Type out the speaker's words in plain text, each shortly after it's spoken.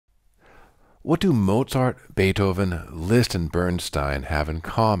What do Mozart, Beethoven, Liszt, and Bernstein have in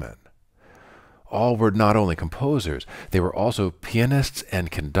common? All were not only composers, they were also pianists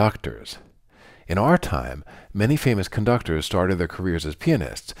and conductors. In our time, many famous conductors started their careers as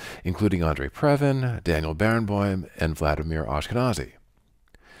pianists, including Andrei Previn, Daniel Barenboim, and Vladimir Ashkenazy.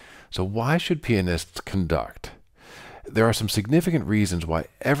 So why should pianists conduct? There are some significant reasons why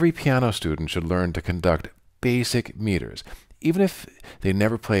every piano student should learn to conduct basic meters, even if they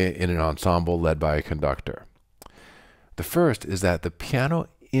never play in an ensemble led by a conductor. The first is that the piano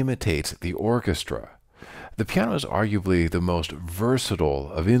imitates the orchestra. The piano is arguably the most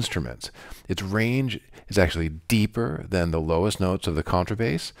versatile of instruments. Its range is actually deeper than the lowest notes of the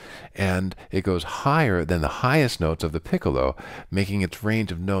contrabass, and it goes higher than the highest notes of the piccolo, making its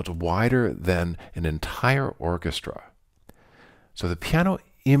range of notes wider than an entire orchestra. So the piano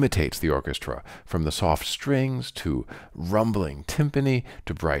imitates the orchestra, from the soft strings to rumbling timpani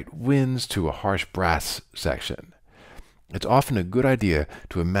to bright winds to a harsh brass section. It's often a good idea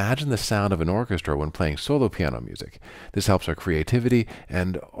to imagine the sound of an orchestra when playing solo piano music. This helps our creativity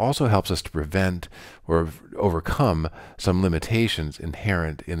and also helps us to prevent or overcome some limitations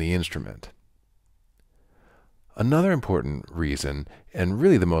inherent in the instrument. Another important reason, and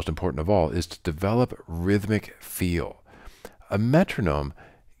really the most important of all, is to develop rhythmic feel. A metronome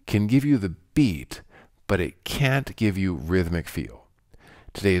can give you the beat, but it can't give you rhythmic feel.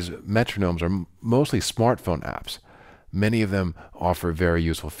 Today's metronomes are mostly smartphone apps. Many of them offer very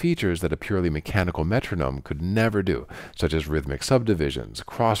useful features that a purely mechanical metronome could never do, such as rhythmic subdivisions,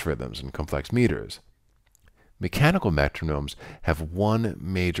 cross rhythms, and complex meters. Mechanical metronomes have one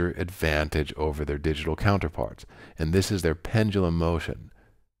major advantage over their digital counterparts, and this is their pendulum motion.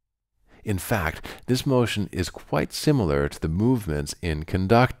 In fact, this motion is quite similar to the movements in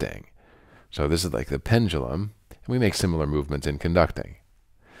conducting. So this is like the pendulum, and we make similar movements in conducting.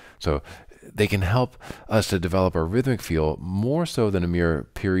 So they can help us to develop a rhythmic feel more so than a mere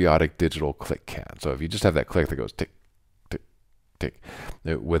periodic digital click can. So if you just have that click that goes tick, tick, tick,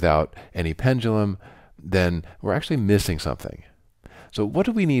 without any pendulum, then we're actually missing something. So what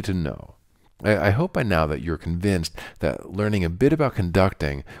do we need to know? I hope by now that you're convinced that learning a bit about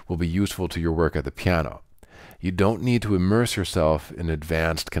conducting will be useful to your work at the piano. You don't need to immerse yourself in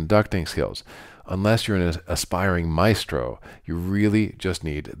advanced conducting skills. Unless you're an aspiring maestro, you really just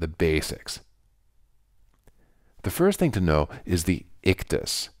need the basics. The first thing to know is the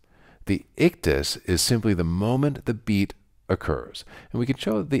ictus. The ictus is simply the moment the beat occurs. And we can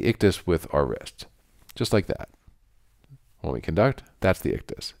show the ictus with our wrists, just like that. When we conduct, that's the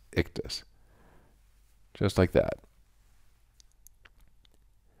ictus. Ictus. Just like that.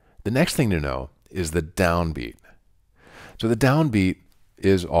 The next thing to know is the downbeat. So the downbeat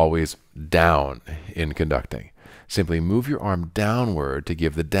is always down in conducting. Simply move your arm downward to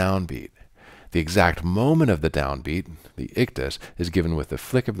give the downbeat. The exact moment of the downbeat, the ictus, is given with the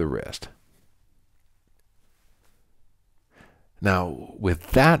flick of the wrist. Now,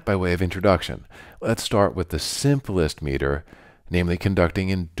 with that by way of introduction, let's start with the simplest meter, namely conducting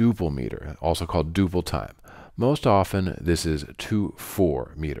in duple meter, also called duple time. Most often, this is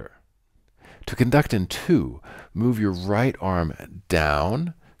 2/4 meter. To conduct in 2, move your right arm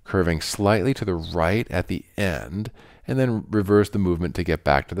down, curving slightly to the right at the end, and then reverse the movement to get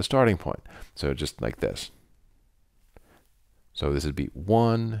back to the starting point. So just like this. So this would be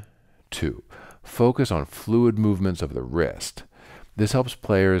 1, 2. Focus on fluid movements of the wrist. This helps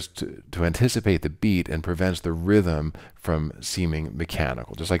players to anticipate the beat and prevents the rhythm from seeming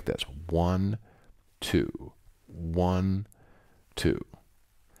mechanical. Just like this. 1, 2, 1, 2.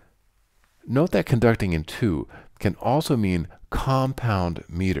 Note that conducting in 2 can also mean compound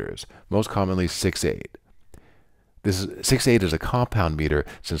meters, most commonly 6/8. This 6/8 is a compound meter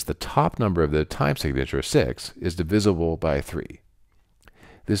since the top number of the time signature, 6, is divisible by 3.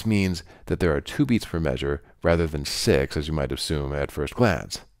 This means that there are 2 beats per measure rather than 6, as you might assume at first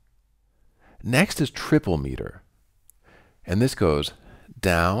glance. Next is triple meter, and this goes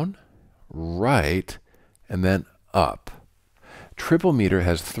down, right, and then up. Triple meter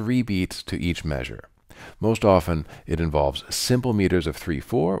has 3 beats to each measure. Most often, it involves simple meters of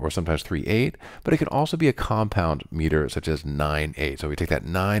 3/4 or sometimes 3/8, but it can also be a compound meter such as 9/8. So we take that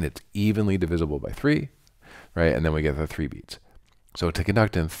 9, it's evenly divisible by 3, right? And then we get the 3 beats. So to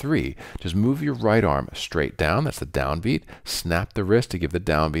conduct in 3, just move your right arm straight down, that's the downbeat, snap the wrist to give the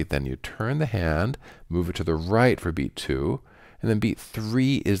downbeat, then you turn the hand, move it to the right for beat 2, and then beat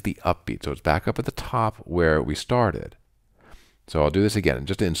 3 is the upbeat. So it's back up at the top where we started. So I'll do this again,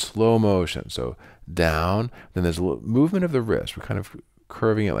 just in slow motion. So down, then there's a little movement of the wrist. We're kind of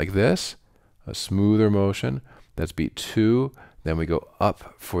curving it like this, a smoother motion. That's beat 2. Then we go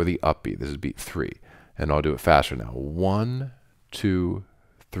up for the upbeat. This is beat 3. And I'll do it faster now. 1, 2,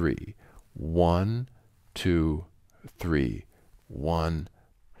 3. 1, 2, 3. 1.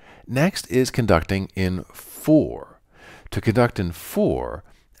 Next is conducting in 4. To conduct in 4,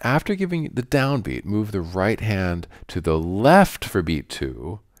 after giving the downbeat, move the right hand to the left for beat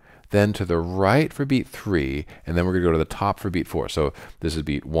 2, then to the right for beat 3, and then we're going to go to the top for beat 4. So this is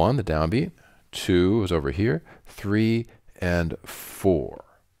beat 1, the downbeat, 2 is over here, 3, and 4.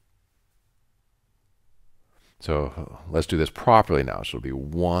 So let's do this properly now. So it'll be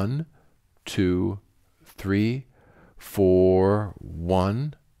 1, 2, 3, 4,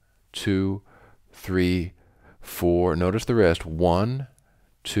 1, 2, 3, 4. Notice the wrist. 1,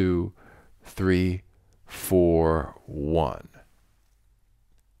 2, 3, 4, 1.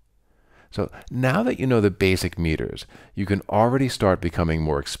 So now that you know the basic meters, you can already start becoming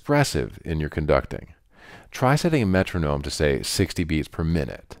more expressive in your conducting. Try setting a metronome to say 60 beats per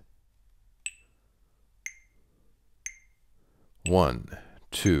minute. 1,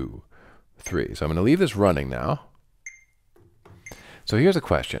 2, 3. So I'm going to leave this running now. So here's a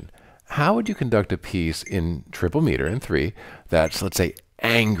question. How would you conduct a piece in triple meter in 3 that's, let's say,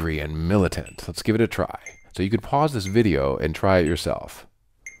 angry and militant? Let's give it a try. So you could pause this video and try it yourself.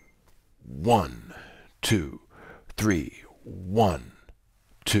 1, 2, 3, 1,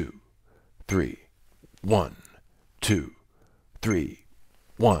 2, 3, 1, 2, 3,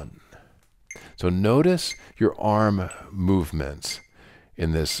 1. So notice your arm movements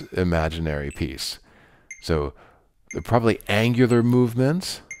in this imaginary piece. So they're probably angular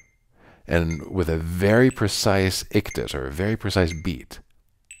movements and with a very precise ictus, or a very precise beat.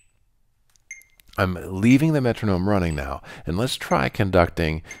 I'm leaving the metronome running now, and let's try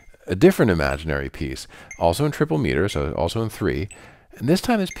conducting a different imaginary piece, also in triple meter, so also in 3. And this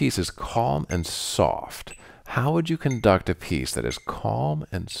time this piece is calm and soft. How would you conduct a piece that is calm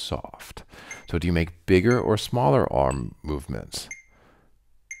and soft? So do you make bigger or smaller arm movements?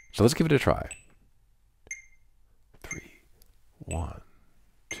 So let's give it a try. 3, 1,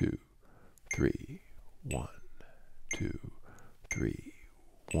 2, 3, 1, 2, 3,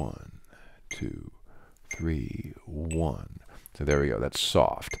 1, 2, 3, 1. So there we go. That's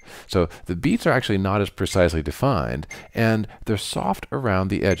soft. So the beats are actually not as precisely defined, and they're soft around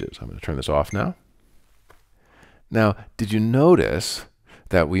the edges. I'm going to turn this off now. Now, did you notice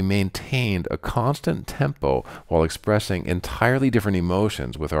that we maintained a constant tempo while expressing entirely different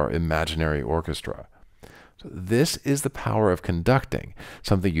emotions with our imaginary orchestra? So this is the power of conducting,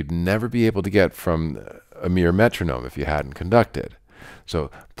 something you'd never be able to get from a mere metronome if you hadn't conducted.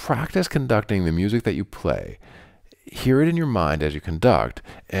 So practice conducting the music that you play. Hear it in your mind as you conduct,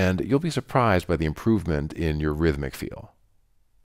 and you'll be surprised by the improvement in your rhythmic feel.